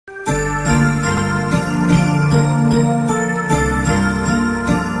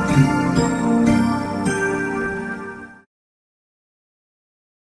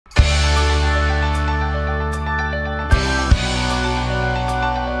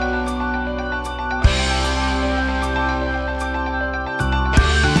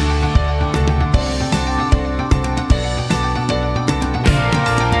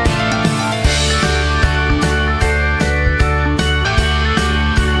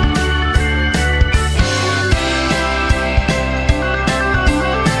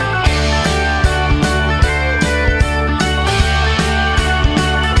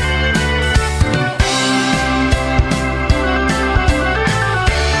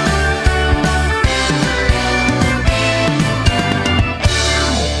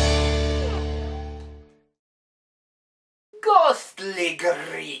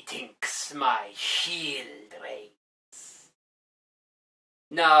shield rays.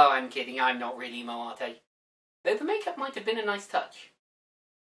 No, I'm kidding, I'm not really Moate. Though the makeup might have been a nice touch.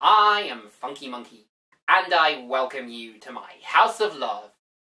 I am Funky Monkey, and I welcome you to my House of Love.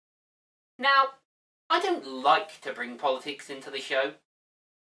 Now, I don't like to bring politics into the show,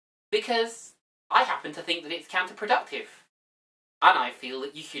 because I happen to think that it's counterproductive. And I feel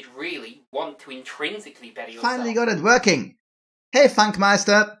that you should really want to intrinsically better yourself. Finally got it working! Hey,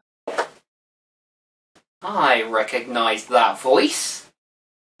 Funkmeister! I recognise that voice.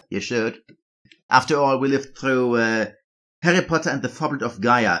 You should. After all, we lived through Harry Potter and the Goblet of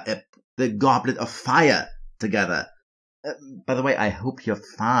Gaia, the Goblet of Fire, together. By the way, I hope you're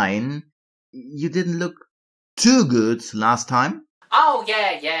fine. You didn't look too good last time. Oh,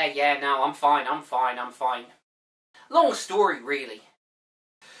 yeah, no, I'm fine. Long story, really.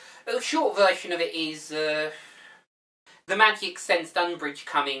 The short version of it is, the magic sensed Umbridge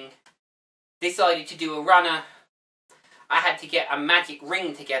coming, decided to do a runner. I had to get a magic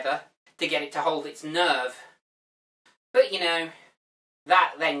ring together to get it to hold its nerve. But, you know,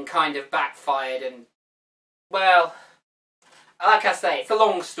 that then kind of backfired and, well, like I say, it's a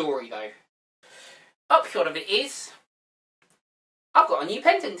long story, though. Upshot of it is, I've got a new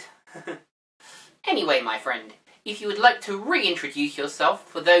pendant. Anyway, my friend, if you would like to reintroduce yourself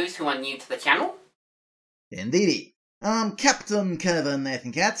for those who are new to the channel. Indeedy. I'm Captain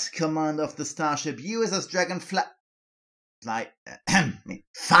CalvinCat, commander of the starship USS Dragonfly.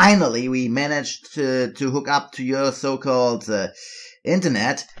 Finally, we managed to hook up to your so-called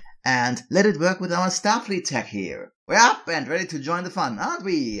internet and let it work with our Starfleet tech here. We're up and ready to join the fun, aren't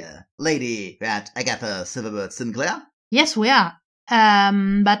we, Lady Agatha Silverbird Sinclair? Yes, we are.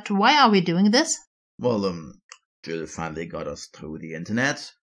 But why are we doing this? Well, Jill finally got us through the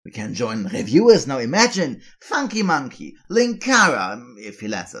internet. We can join reviewers now. Imagine Funky Monkey, Linkara, if he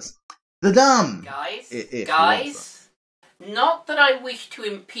lets us. The Dumb. Guys, not that I wish to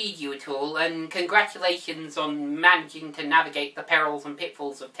impede you at all, and congratulations on managing to navigate the perils and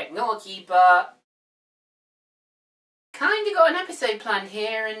pitfalls of technology, but kinda got an episode planned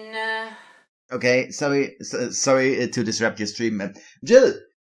here, and Okay, sorry to disrupt your stream. Jill,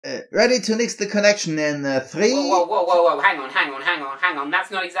 ready to nix the connection in 3? Whoa, hang on, that's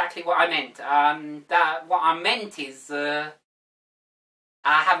not exactly what I meant. What I meant is, I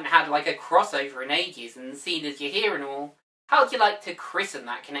haven't had, like, a crossover in ages, and seeing as you're here and all, how'd you like to christen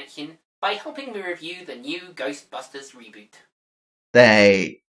that connection by helping me review the new Ghostbusters reboot?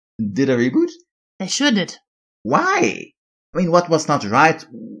 They did a reboot? They sure did. Why? I mean, what was not right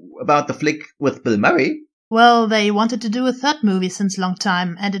about the flick with Bill Murray? Well, they wanted to do a third movie since long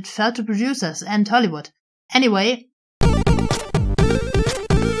time, and it fell to producers and Hollywood. Anyway...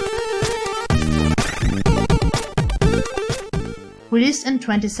 Released in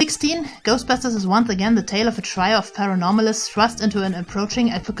 2016, Ghostbusters is once again the tale of a trio of paranormalists thrust into an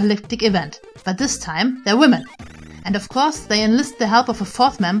approaching apocalyptic event. But this time, they're women. And of course, they enlist the help of a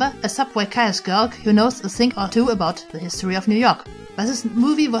fourth member, a subway chaos girl who knows a thing or two about the history of New York. But this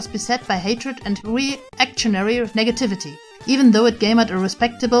movie was beset by hatred and reactionary negativity, even though it gained a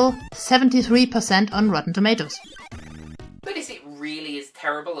respectable 73% on Rotten Tomatoes. But is it really as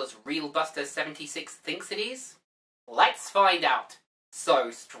terrible as RealBuster76 thinks it is? Let's find out.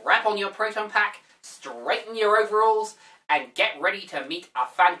 So strap on your proton pack, straighten your overalls, and get ready to meet a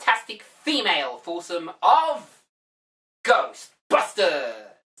fantastic female foursome of Ghostbusters!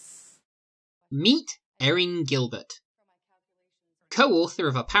 Meet Erin Gilbert, co-author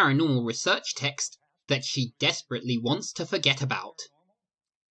of a paranormal research text that she desperately wants to forget about.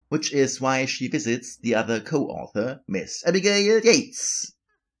 Which is why she visits the other co-author, Miss Abigail Yates.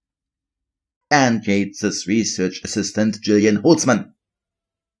 And Yates' research assistant, Gillian Holtzman.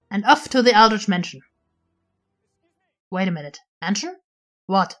 And off to the Eldritch Mansion. Wait a minute. Mansion?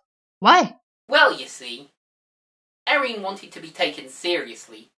 What? Why? Well, you see, Erin wanted to be taken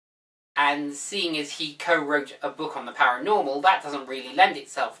seriously, and seeing as he co-wrote a book on the paranormal, that doesn't really lend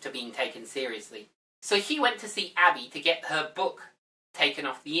itself to being taken seriously. So she went to see Abby to get her book taken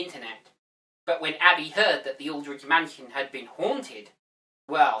off the internet. But when Abby heard that the Aldridge Mansion had been haunted,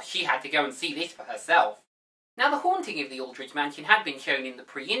 well, she had to go and see this for herself. Now, the haunting of the Aldridge Mansion had been shown in the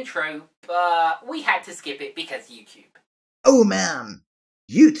pre-intro, but we had to skip it because YouTube. Oh man,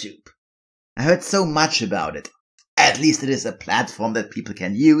 YouTube. I heard so much about it. At least it is a platform that people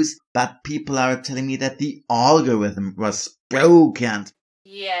can use, but people are telling me that the algorithm was broken.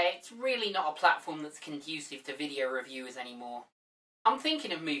 Yeah, it's really not a platform that's conducive to video reviewers anymore. I'm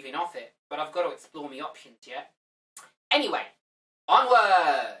thinking of moving off it, but I've got to explore my options yet. Anyway,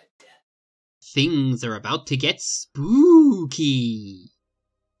 onward! Things are about to get spooky.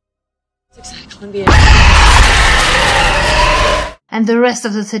 And the rest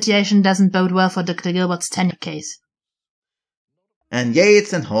of the situation doesn't bode well for Dr. Gilbert's tenure case. And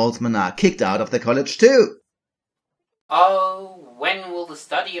Yates and Holtzman are kicked out of the college too. Oh, when will the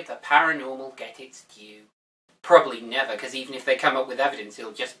study of the paranormal get its due? Probably never, because even if they come up with evidence,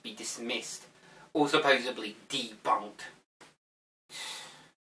 it'll just be dismissed. Or supposedly debunked.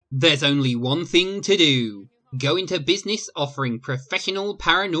 There's only one thing to do. Go into business offering professional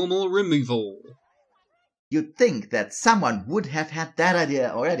paranormal removal. You'd think that someone would have had that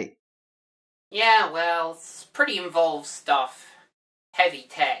idea already. Yeah, well, it's pretty involved stuff. Heavy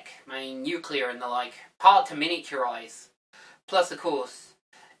tech, nuclear and the like. Hard to miniaturize. Plus, of course,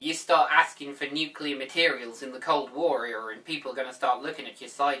 you start asking for nuclear materials in the Cold War era and people are going to start looking at you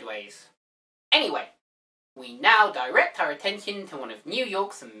sideways. Anyway, we now direct our attention to one of New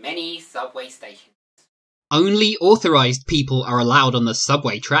York's many subway stations. Only authorized people are allowed on the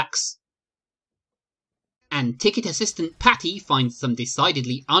subway tracks. And ticket assistant Patty finds some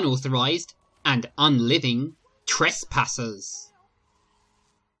decidedly unauthorized and unliving trespassers.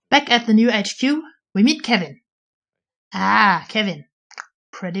 Back at the new HQ, we meet Kevin. Ah, Kevin.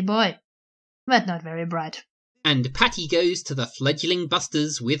 Pretty boy, but not very bright. And Patty goes to the fledgling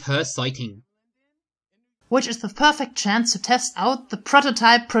Busters with her sighting. Which is the perfect chance to test out the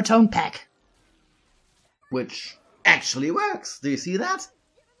prototype proton pack. Which actually works. Do you see that?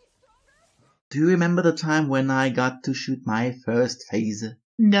 Do you remember the time when I got to shoot my first phaser?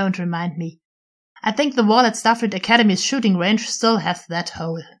 Don't remind me. I think the wall at Starfleet Academy's shooting range still has that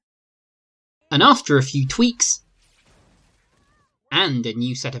hole. And after a few tweaks, and a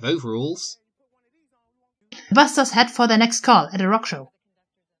new set of overalls, the Busters head for their next call at a rock show.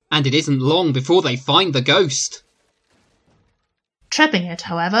 And it isn't long before they find the ghost. Trapping it,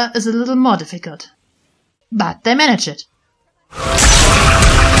 however, is a little more difficult. But they manage it.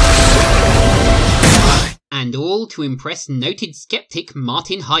 And all to impress noted skeptic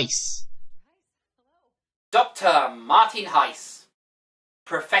Martin Heiss. Dr. Martin Heiss.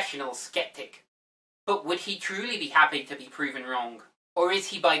 Professional skeptic. But would he truly be happy to be proven wrong? Or is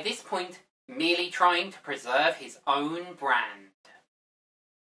he by this point merely trying to preserve his own brand?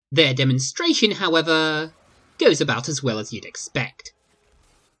 Their demonstration, however, goes about as well as you'd expect.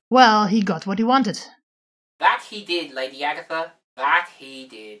 Well, he got what he wanted. That he did, Lady Agatha. That he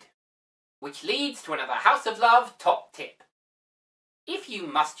did. Which leads to another House of Love top tip. If you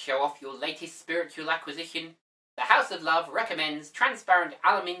must show off your latest spiritual acquisition, the House of Love recommends transparent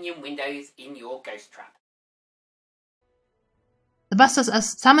aluminium windows in your ghost trap. The Busters are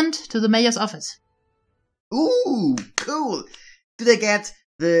summoned to the mayor's office. Ooh, cool. Do they get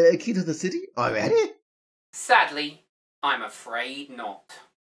the key to the city already? Sadly, I'm afraid not.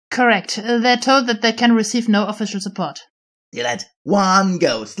 Correct. They're told that they can receive no official support. You let one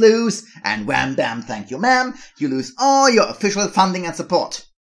ghost loose, and wham bam thank you ma'am, you lose all your official funding and support.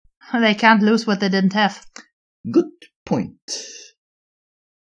 They can't lose what they didn't have. Good point.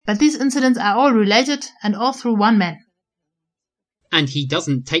 But these incidents are all related and all through one man. And he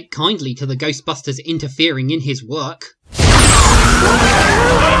doesn't take kindly to the Ghostbusters interfering in his work.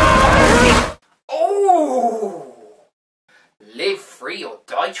 Oh! Live free or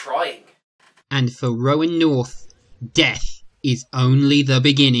die trying. And for Rowan North, death is only the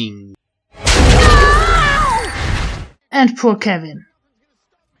beginning. And poor Kevin.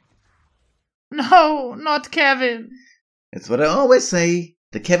 No, not Kevin. It's what I always say,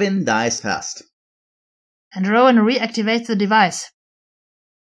 the Kevin dies fast. And Rowan reactivates the device,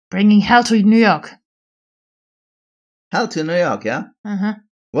 bringing hell to New York. Hell to New York, yeah? Uh-huh.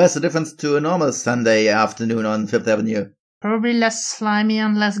 Where's the difference to a normal Sunday afternoon on Fifth Avenue? Probably less slimy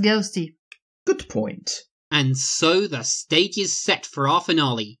and less ghosty. Good point. And so the stage is set for our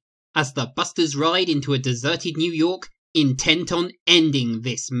finale, as the Busters ride into a deserted New York, intent on ending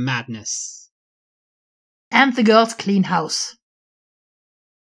this madness. And the girls clean house.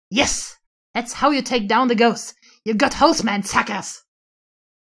 Yes! That's how you take down the ghosts. You got houseman suckers!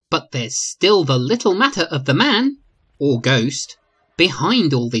 But there's still the little matter of the man, or ghost,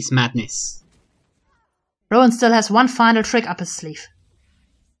 behind all this madness. Rowan still has one final trick up his sleeve.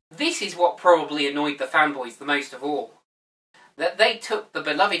 This is what probably annoyed the fanboys the most of all. That they took the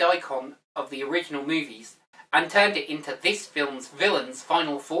beloved icon of the original movies and turned it into this film's villain's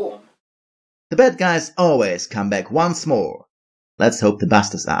final form. The bad guys always come back once more. Let's hope the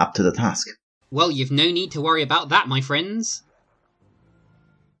Busters are up to the task. Well, you've no need to worry about that, my friends.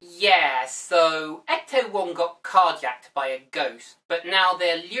 Yeah, so Ecto-1 got carjacked by a ghost, but now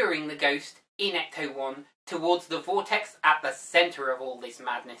they're luring the ghost in Ecto-1 towards the vortex at the centre of all this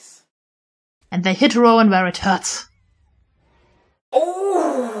madness. And they hit Rowan where it hurts.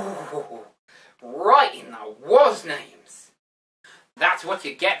 Oh! Right in the was names. That's what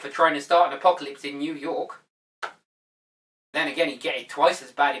you get for trying to start an apocalypse in New York. Then again, he'd get it twice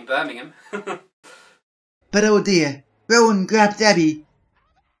as bad in Birmingham. But oh dear, Rowan grabbed Abby.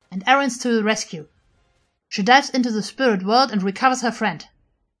 And Erin's to the rescue. She dives into the spirit world and recovers her friend.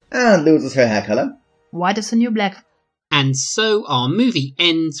 And loses her hair color. White is the new black. And so our movie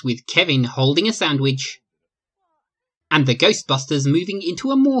ends with Kevin holding a sandwich and the Ghostbusters moving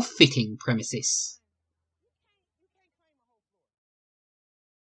into a more fitting premises.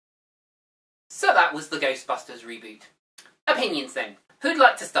 So that was the Ghostbusters reboot. Opinions then. Who'd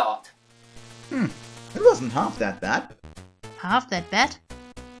like to start? It wasn't half that bad. Half that bad?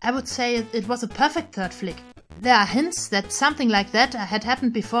 I would say it was a perfect third flick. There are hints that something like that had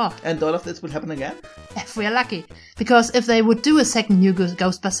happened before. And all of this will happen again? If we're lucky. Because if they would do a second new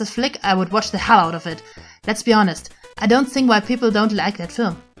Ghostbusters flick, I would watch the hell out of it. Let's be honest, I don't think why people don't like that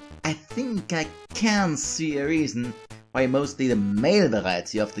film. I think I can see a reason why mostly the male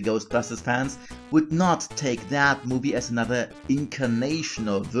variety of the Ghostbusters fans would not take that movie as another incarnation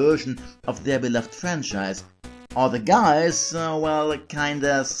or version of their beloved franchise. Or the guys are, well,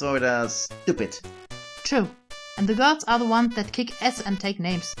 kinda sorta stupid. True. And the girls are the ones that kick ass and take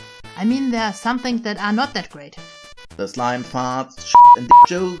names. I mean, there are some things that are not that great. The slime farts, and dick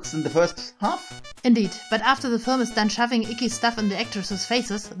jokes in the first half? Indeed, but after the film is done shoving icky stuff in the actresses'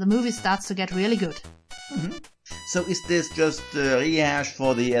 faces, the movie starts to get really good. So is this just a rehash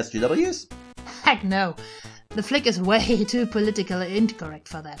for the SJWs? Heck no. The flick is way too politically incorrect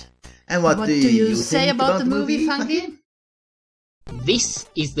for that. And what do you say think about the movie, Funky? This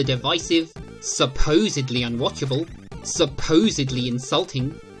is the divisive, supposedly unwatchable, supposedly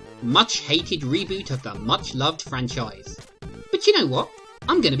insulting, much-hated reboot of the much-loved franchise. But you know what?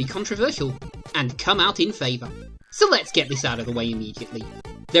 I'm going to be controversial, and come out in favour. So let's get this out of the way immediately.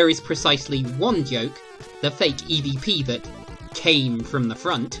 There is precisely one joke, the fake EVP that came from the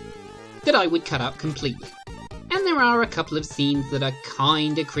front, that I would cut out completely. And there are a couple of scenes that are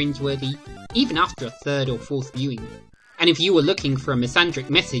kinda cringeworthy, even after a third or fourth viewing. And if you were looking for a misandric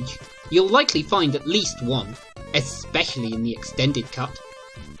message, you'll likely find at least one, especially in the extended cut.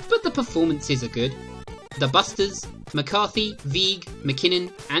 But the performances are good. The Busters, McCarthy, Veig,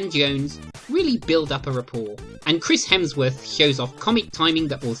 McKinnon and Jones really build up a rapport, and Chris Hemsworth shows off comic timing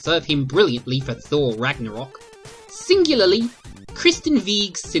that will serve him brilliantly for Thor Ragnarok. Singularly, Kristen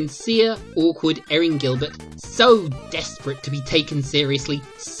Wiig's sincere, awkward Erin Gilbert, so desperate to be taken seriously,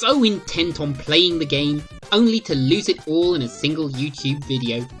 so intent on playing the game, only to lose it all in a single YouTube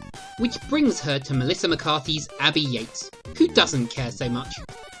video. Which brings her to Melissa McCarthy's Abby Yates, who doesn't care so much,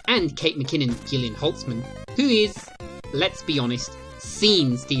 and Kate McKinnon's Gillian Holtzman, who is, let's be honest,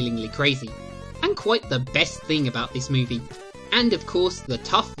 scene-stealingly crazy, and quite the best thing about this movie. And of course, the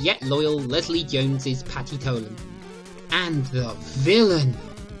tough yet loyal Leslie Jones's Patty Tolan. And the villain!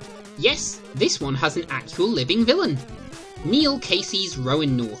 Yes, this one has an actual living villain. Neil Casey's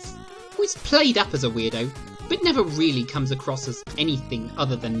Rowan North, who is played up as a weirdo, but never really comes across as anything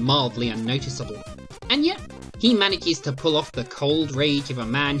other than mildly unnoticeable. And yet, he manages to pull off the cold rage of a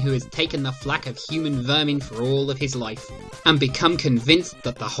man who has taken the flack of human vermin for all of his life, and become convinced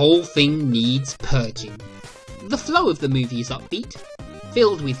that the whole thing needs purging. The flow of the movie is upbeat,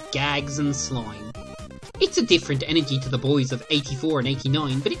 filled with gags and slime. It's a different energy to the boys of 84 and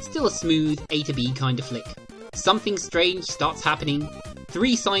 89, but it's still a smooth A to B kind of flick. Something strange starts happening,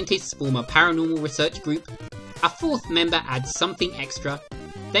 3 scientists form a paranormal research group, a 4th member adds something extra,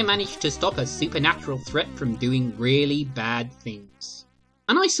 they manage to stop a supernatural threat from doing really bad things.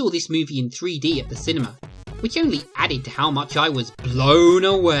 And I saw this movie in 3D at the cinema, which only added to how much I was blown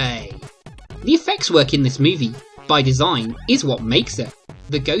away. The effects work in this movie, by design, is what makes it.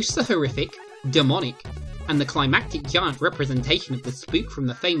 The ghosts are horrific, demonic, and the climactic giant representation of the spook from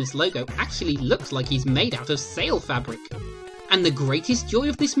the famous logo actually looks like he's made out of sail fabric. And the greatest joy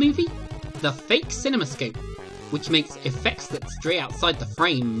of this movie? The fake cinemascope, which makes effects that stray outside the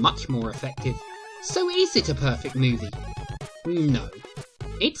frame much more effective. So is it a perfect movie? No.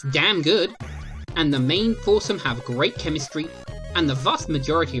 It's damn good, and the main foursome have great chemistry, and the vast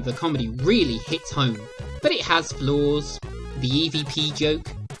majority of the comedy really hits home. But it has flaws, the EVP joke,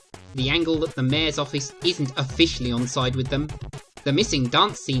 the angle that the mayor's office isn't officially on side with them, the missing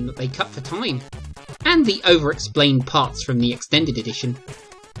dance scene that they cut for time, and the over-explained parts from the extended edition.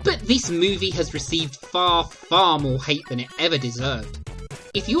 But this movie has received far, far more hate than it ever deserved.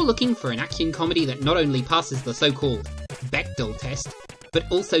 If you're looking for an action comedy that not only passes the so-called Bechdel test, but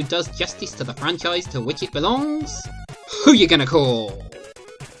also does justice to the franchise to which it belongs, who you gonna call?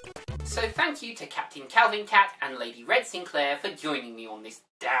 So thank you to Captain Calvin Cat and Lady Red Sinclair for joining me on this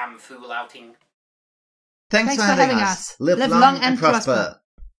damn fool outing. Thanks for having us. Live long and prosper.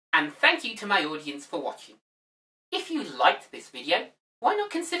 And thank you to my audience for watching. If you liked this video, why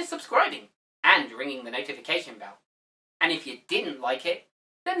not consider subscribing and ringing the notification bell? And if you didn't like it,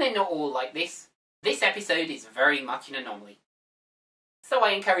 then they're not all like this. This episode is very much an anomaly. So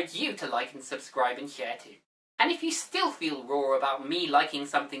I encourage you to like and subscribe and share too. And if you still feel raw about me liking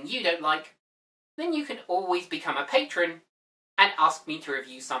something you don't like, then you can always become a patron and ask me to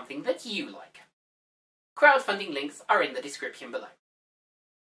review something that you like. Crowdfunding links are in the description below.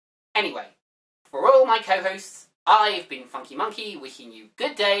 Anyway, for all my co-hosts, I've been Funky Monkey, wishing you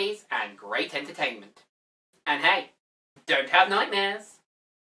good days and great entertainment. And hey, don't have nightmares.